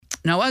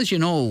Now, as you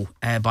know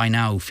by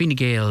now, Fine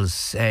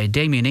Gael's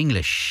Damien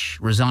English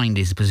resigned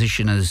his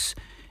position as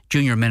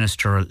Junior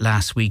Minister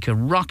last week, a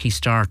rocky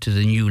start to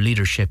the new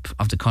leadership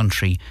of the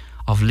country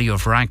of Leo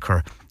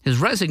Varadkar. His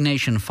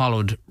resignation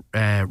followed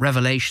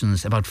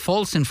revelations about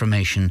false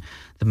information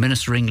the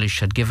Minister English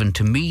had given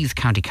to Meath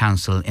County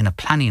Council in a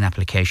planning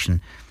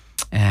application.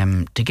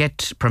 To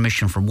get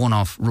permission for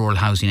one-off rural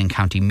housing in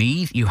County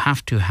Meath, you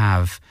have to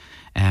have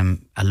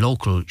a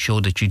local show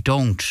that you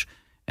don't.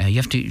 You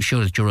have to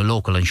show that you're a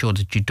local and show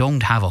that you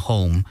don't have a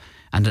home,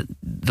 and that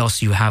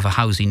thus you have a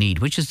housing need,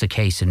 which is the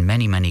case in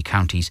many, many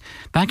counties.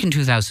 Back in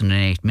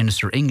 2008,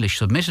 Minister English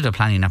submitted a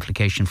planning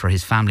application for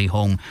his family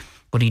home,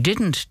 but he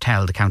didn't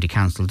tell the county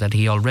council that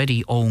he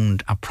already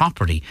owned a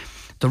property.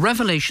 The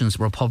revelations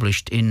were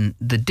published in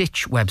the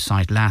Ditch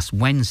website last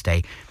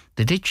Wednesday.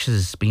 The Ditch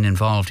has been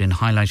involved in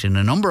highlighting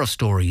a number of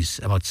stories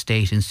about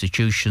state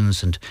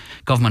institutions and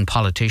government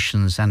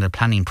politicians and the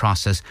planning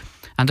process.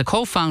 And the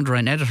co-founder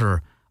and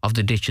editor of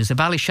the Ditch is a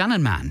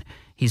Ballyshannon man.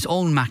 He's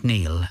Owen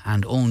McNeil,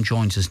 and Owen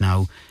joins us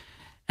now.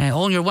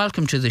 Owen, you're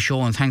welcome to the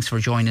show and thanks for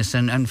joining us.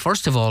 And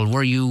first of all,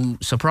 were you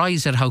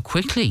surprised at how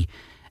quickly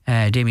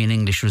Damien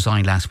English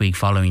resigned last week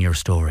following your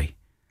story?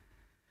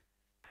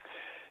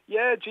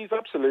 Yeah, geez,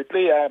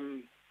 absolutely.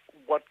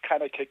 What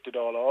kind of kicked it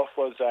all off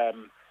was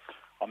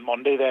on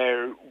Monday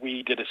there,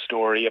 we did a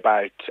story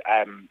about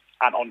an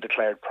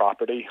undeclared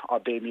property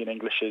of Damien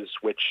English's,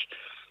 which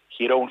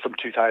he had owned from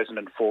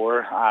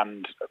 2004,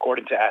 and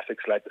according to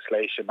ethics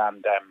legislation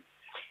and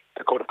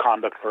the Code of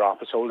Conduct for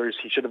Office Holders,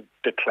 he should have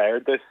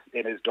declared this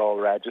in his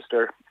Dáil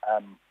register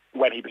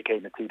when he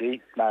became a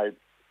TD. Now,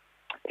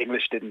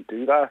 English didn't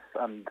do that,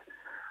 and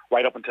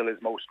right up until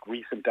his most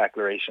recent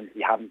declaration,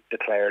 he hadn't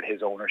declared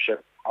his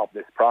ownership of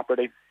this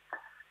property.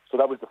 So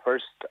that was the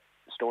first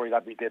story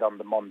that we did on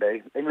the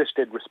Monday. English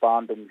did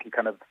respond, and he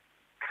kind of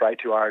tried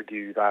to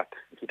argue that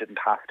he didn't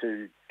have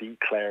to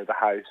declare the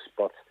house,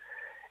 but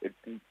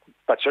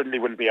that certainly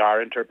wouldn't be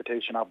our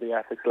interpretation of the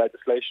ethics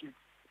legislation.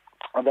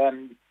 And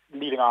then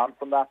leading on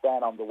from that,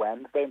 then on the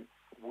Wednesday,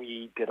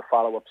 we did a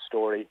follow-up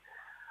story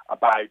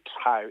about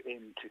how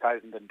in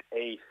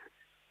 2008,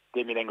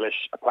 Damien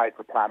English applied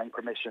for planning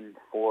permission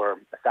for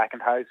a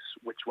second house,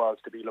 which was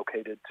to be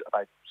located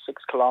about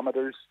 6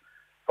 kilometres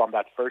from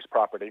that first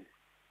property.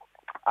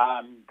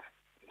 And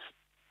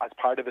as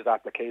part of his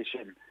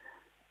application,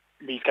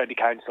 Meath County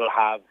Council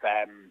have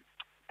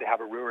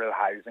a rural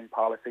housing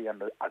policy,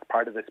 and as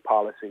part of this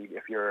policy,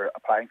 if you're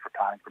applying for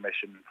planning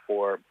permission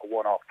for a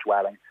one-off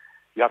dwelling,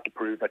 you have to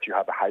prove that you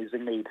have a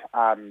housing need.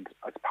 And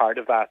as part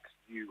of that,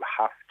 you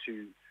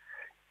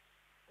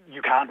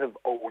can't have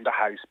owned a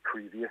house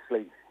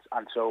previously.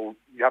 And so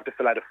you have to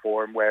fill out a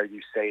form where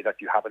you say that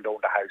you haven't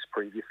owned a house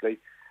previously.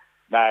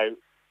 Now,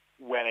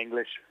 when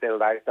English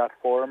filled out that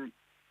form,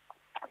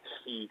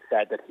 he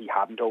said that he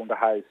hadn't owned a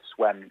house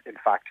when, in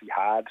fact, he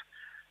had.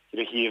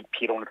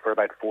 He'd owned it for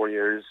about 4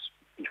 years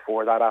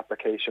before that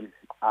application.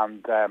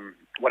 And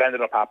what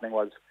ended up happening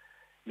was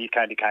Meath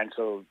County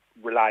Council,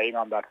 relying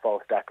on that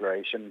false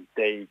declaration,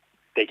 they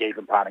gave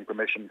him planning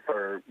permission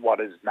for what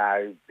is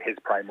now his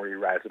primary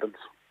residence.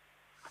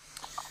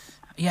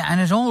 Yeah, and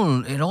it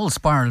all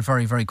spiralled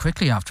very, very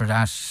quickly after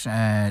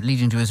that,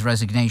 leading to his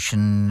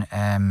resignation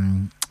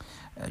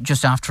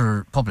just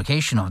after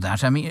publication of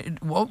that. I mean,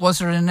 was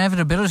there an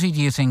inevitability, do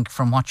you think,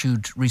 from what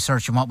you'd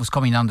researched and what was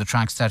coming down the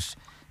tracks, that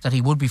he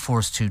would be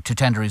forced to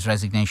tender his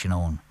resignation,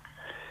 Owen?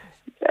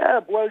 Yeah,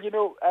 well,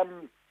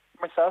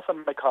 myself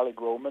and my colleague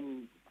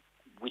Roman,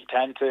 we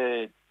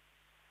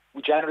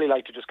generally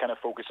like to just kind of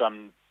focus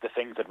on the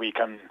things that we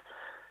can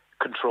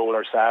control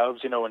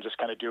ourselves, and just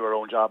kind of do our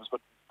own jobs.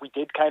 But we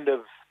did kind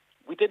of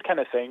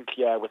think,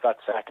 with that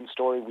second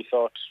story, we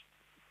thought,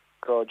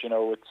 God,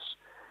 it's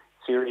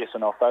serious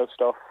enough out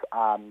stuff,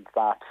 and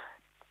that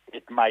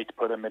it might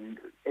put him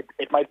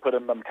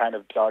on kind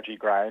of dodgy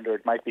ground, or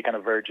it might be kind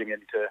of verging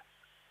into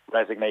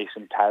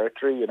resignation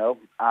territory,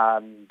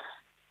 and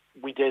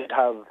we did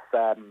have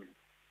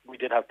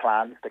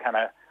plans to kind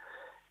of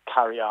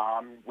carry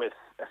on with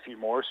a few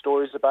more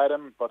stories about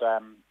him, but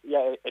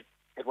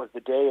it was the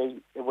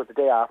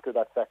day after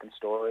that second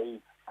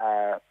story.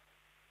 I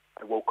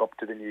woke up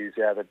to the news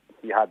that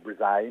he had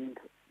resigned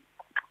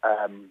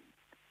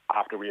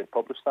after we had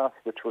published that,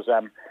 which was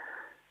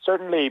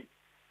certainly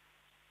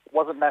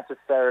wasn't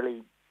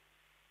necessarily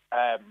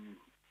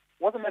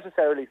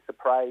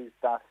surprised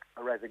that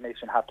a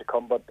resignation had to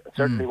come, but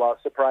certainly was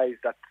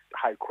surprised at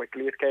how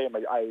quickly it came.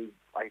 I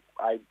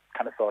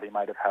kind of thought he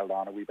might have held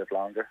on a wee bit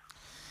longer.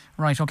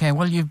 Right, okay.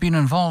 Well, you've been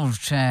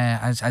involved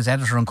as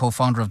editor and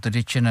co-founder of The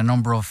Ditch in a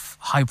number of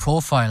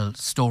high-profile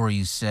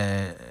stories.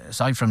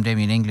 Aside from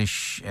Damien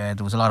English,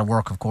 there was a lot of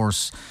work, of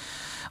course,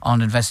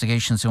 on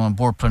investigations on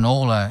Bord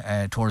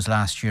Planola towards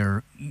last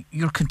year.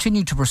 You're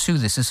continuing to pursue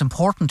this. It's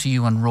important to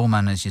you and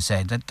Roman, as you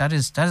said. That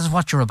is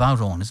what you're about,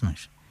 Owen, isn't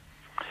it?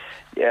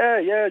 Yeah.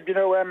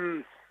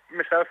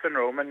 Myself and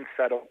Roman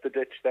set up The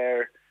Ditch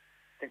there.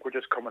 I think we're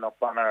just coming up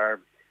on our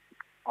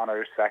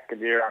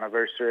second year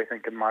anniversary, I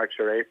think in March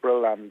or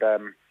April, and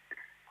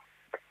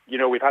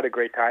we've had a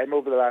great time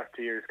over the last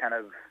 2 years, kind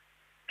of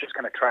just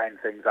kind of trying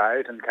things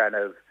out and kind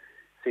of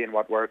seeing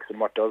what works and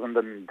what doesn't,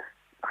 and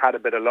had a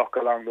bit of luck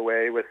along the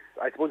way with,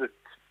 I suppose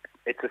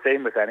it's the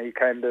same with any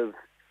kind of,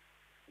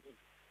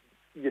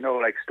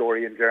 like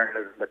story in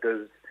journalism that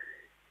does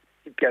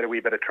get a wee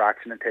bit of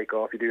traction and take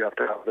off. You do have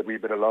to have a wee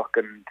bit of luck,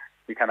 and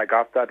we kind of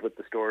got that with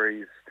the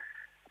stories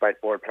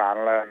about Bord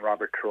Planela and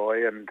Robert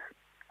Troy, and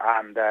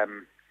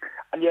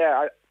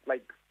yeah,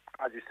 like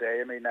as you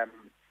say, I mean,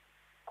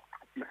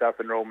 myself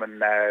and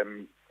Roman,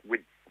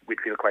 we'd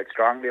feel quite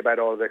strongly about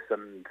all this,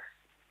 and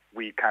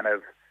we're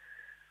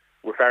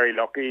very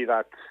lucky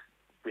that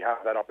we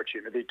have that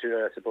opportunity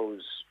to, I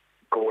suppose,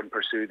 go and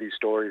pursue these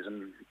stories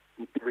and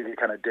really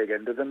kind of dig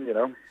into them,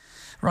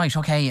 Right,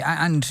 okay.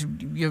 And,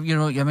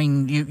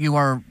 you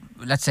are,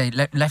 let's say,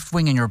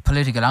 left-wing in your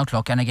political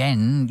outlook, and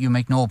again, you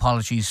make no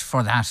apologies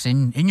for that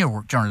in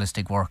your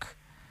journalistic work.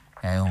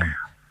 Oh,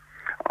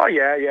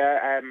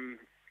 yeah.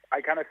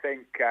 I kind of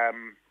think,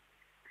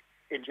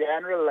 in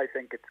general, I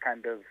think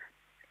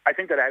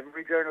that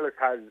every journalist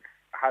has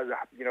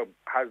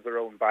their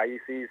own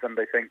biases, and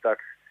I think that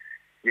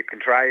you can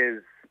try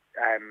as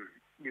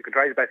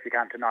best you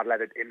can to not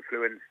let it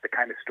influence the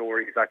kind of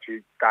stories that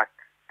you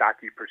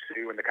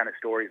pursue and the kind of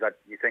stories that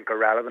you think are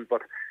relevant.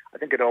 But I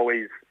think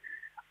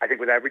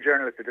with every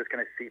journalist it just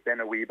kind of seep in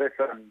a wee bit.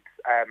 And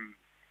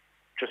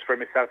just for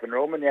myself and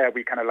Roman,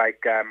 we kind of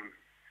like to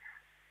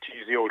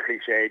use the old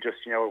cliche,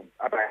 just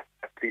about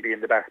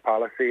being the best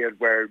policy, and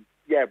we're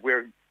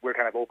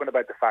kind of open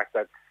about the fact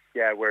that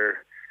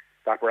we're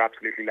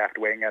absolutely left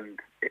wing, and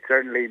it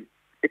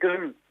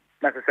doesn't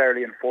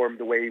necessarily inform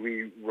the way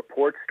we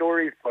report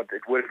stories, but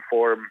it would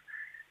inform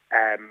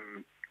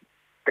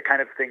the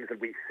kind of things that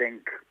we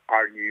think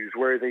are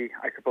newsworthy,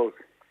 I suppose.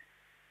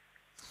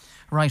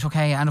 Right,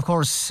 okay, and of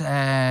course,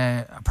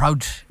 a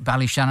proud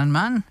Ballyshannon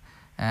man.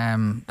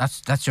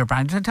 That's your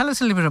brand. Tell us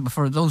a little bit,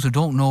 for those who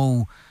don't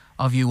know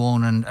of you,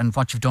 Owen, and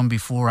what you've done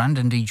before, and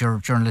indeed your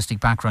journalistic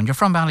background. You're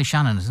from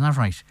Ballyshannon, isn't that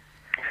right?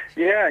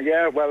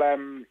 Yeah. Well,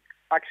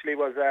 actually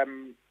was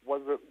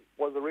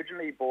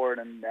originally born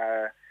in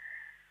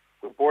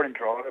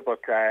Drogheda,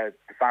 but the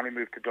family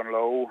moved to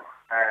Dunlow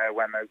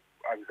when I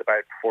was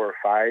about 4 or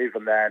 5,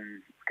 and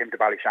then came to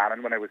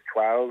Ballyshannon when I was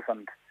 12.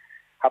 And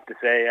have to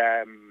say,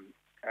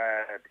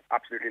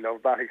 absolutely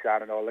love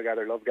Ballyshannon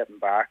altogether. Love getting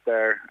back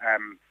there.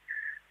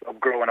 Love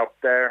growing up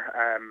there.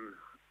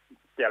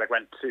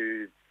 Went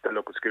to the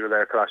local school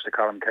there,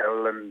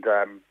 Columkill, and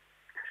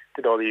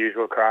did all the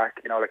usual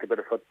crack, like a bit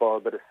of football,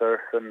 a bit of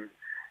surf, and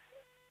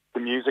the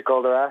music,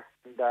 all the rest.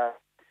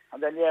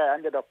 And then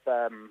ended up,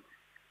 I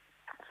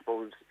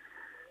suppose,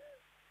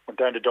 went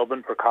down to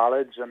Dublin for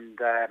college, and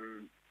I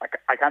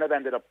kind of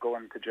ended up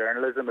going to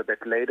journalism a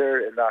bit later,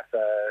 in that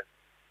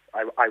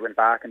I went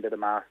back and did a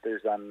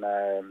master's when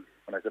I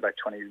was about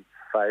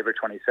 25 or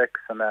 26,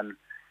 and then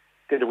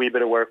did a wee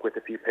bit of work with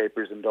a few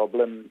papers in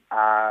Dublin,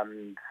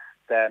 and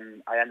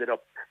then I ended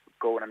up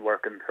going and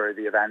working for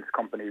the events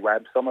company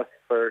Web Summit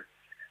for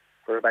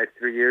about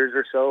 3 years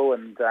or so,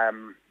 and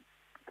then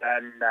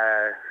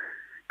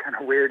kind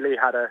of weirdly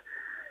had a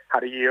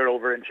year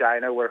over in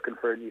China working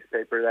for a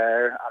newspaper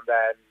there, and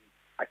then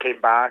I came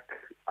back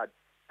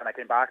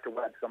to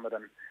Web Summit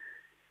and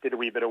did a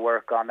wee bit of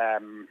work on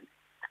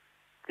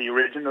the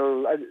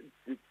original.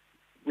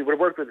 We would have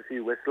worked with a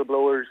few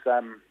whistleblowers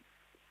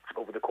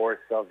over the course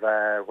of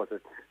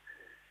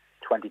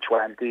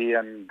 2020,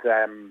 and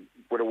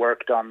would have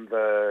worked on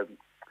the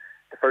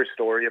first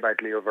story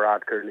about Leo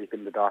Varadkar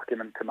leaking the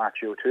document to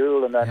Matthew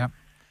O'Toole, and then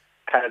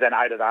kind of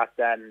out of that,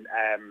 then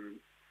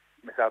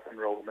myself and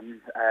Roman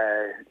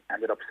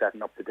ended up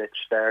setting up the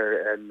ditch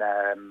there, and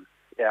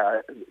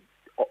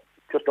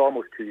just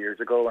almost 2 years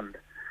ago, and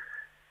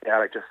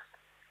I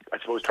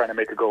suppose trying to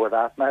make a go of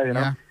that now.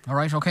 Yeah. All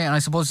right. Okay. And I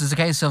suppose it's a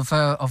case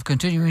of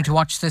continuing to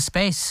watch this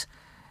space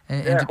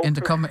in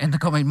the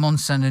coming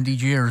months and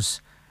indeed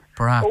years,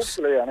 perhaps.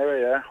 Hopefully,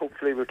 anyway. Yeah.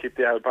 Hopefully, we'll keep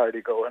the old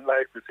party going.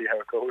 We'll see how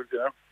it goes.